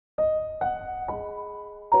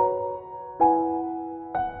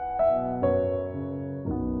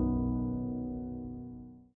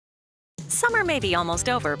Summer may be almost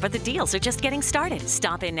over, but the deals are just getting started.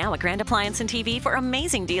 Stop in now at Grand Appliance and TV for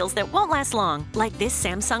amazing deals that won't last long. Like this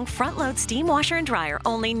Samsung front-load steam washer and dryer,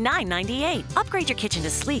 only $9.98. Upgrade your kitchen to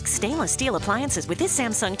sleek stainless steel appliances with this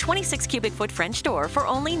Samsung 26 cubic foot French door for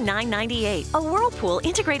only $9.98. A Whirlpool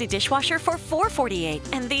integrated dishwasher for $4.48.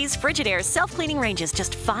 And these Frigidaire self-cleaning ranges,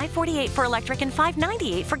 just $5.48 for electric and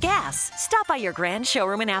 $5.98 for gas. Stop by your Grand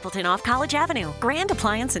showroom in Appleton off College Avenue. Grand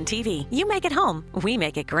Appliance and TV. You make it home. We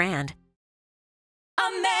make it grand.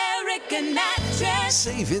 American Mattress.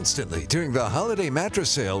 Save instantly during the holiday mattress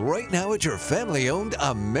sale right now at your family-owned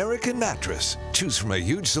American Mattress. Choose from a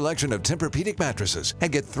huge selection of Tempur-Pedic mattresses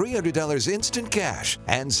and get $300 instant cash.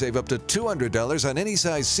 And save up to $200 on any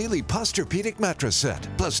size Sealy Posturepedic mattress set.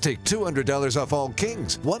 Plus take $200 off all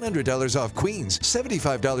kings, $100 off queens,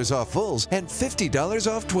 $75 off fulls, and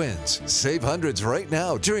 $50 off twins. Save hundreds right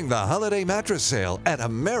now during the holiday mattress sale at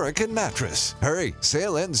American Mattress. Hurry,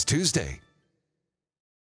 sale ends Tuesday.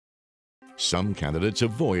 Some candidates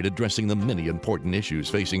avoid addressing the many important issues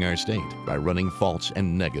facing our state by running false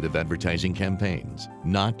and negative advertising campaigns.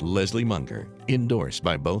 Not Leslie Munger. Endorsed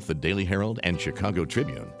by both the Daily Herald and Chicago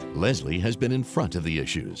Tribune, Leslie has been in front of the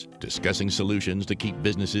issues, discussing solutions to keep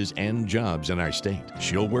businesses and jobs in our state.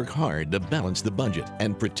 She'll work hard to balance the budget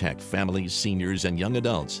and protect families, seniors, and young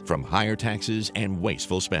adults from higher taxes and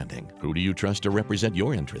wasteful spending. Who do you trust to represent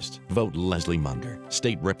your interests? Vote Leslie Munger,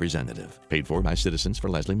 State Representative. Paid for by Citizens for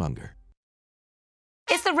Leslie Munger.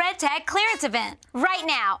 It's the Red Tag Clearance Event right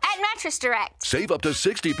now at Mattress Direct. Save up to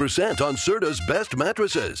 60% on Serta's best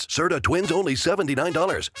mattresses. Serta Twins only $79.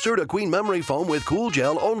 Serta Queen Memory Foam with Cool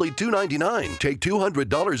Gel only $299. Take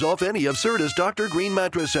 $200 off any of Serta's Dr. Green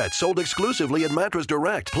mattress sets sold exclusively at Mattress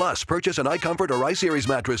Direct. Plus, purchase an iComfort or iSeries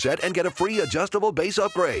mattress set and get a free adjustable base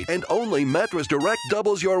upgrade. And only Mattress Direct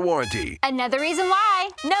doubles your warranty. Another reason why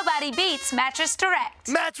nobody beats Mattress Direct.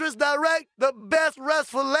 Mattress Direct, the best rest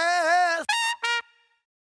for last.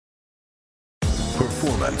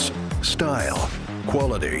 Performance, style,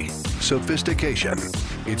 quality, sophistication.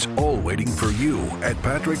 It's all waiting for you at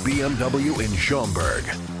Patrick BMW in Schaumburg.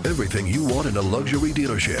 Everything you want in a luxury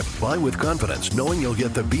dealership. Buy with confidence, knowing you'll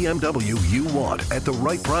get the BMW you want at the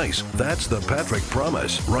right price. That's the Patrick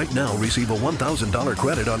promise. Right now, receive a $1,000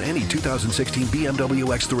 credit on any 2016 BMW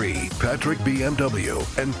X3. Patrick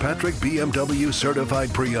BMW and Patrick BMW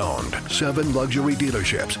certified pre-owned. 7 luxury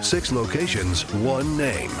dealerships, 6 locations, 1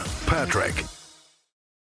 name. Patrick.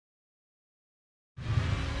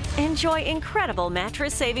 Enjoy incredible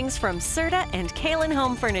mattress savings from Serta and Kalen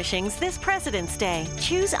Home Furnishings this President's Day.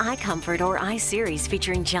 Choose iComfort or iSeries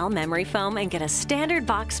featuring gel memory foam and get a standard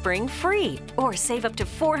box spring free. Or save up to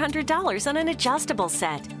 $400 on an adjustable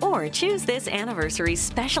set. Or choose this anniversary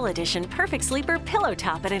special edition Perfect Sleeper pillow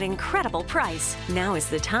top at an incredible price. Now is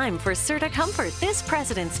the time for Serta Comfort this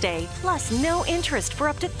President's Day. Plus no interest for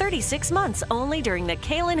up to 36 months only during the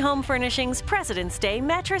Kalen Home Furnishings President's Day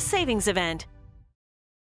Mattress Savings Event.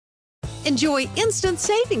 Enjoy instant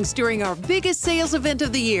savings during our biggest sales event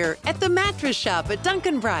of the year at the Mattress Shop at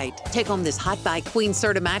Duncan Bright. Take home this Hot Buy Queen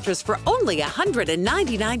Serta mattress for only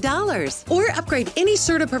 $199. Or upgrade any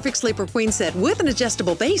Serta Perfect Sleeper Queen set with an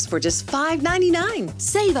adjustable base for just $599.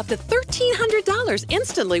 Save up to $1,300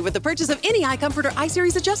 instantly with the purchase of any iComfort or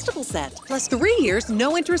iSeries adjustable set. Plus 3 years,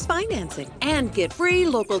 no interest financing. And get free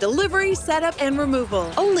local delivery, setup, and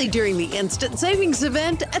removal. Only during the instant savings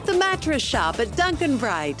event at the Mattress Shop at Duncan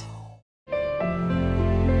Bright.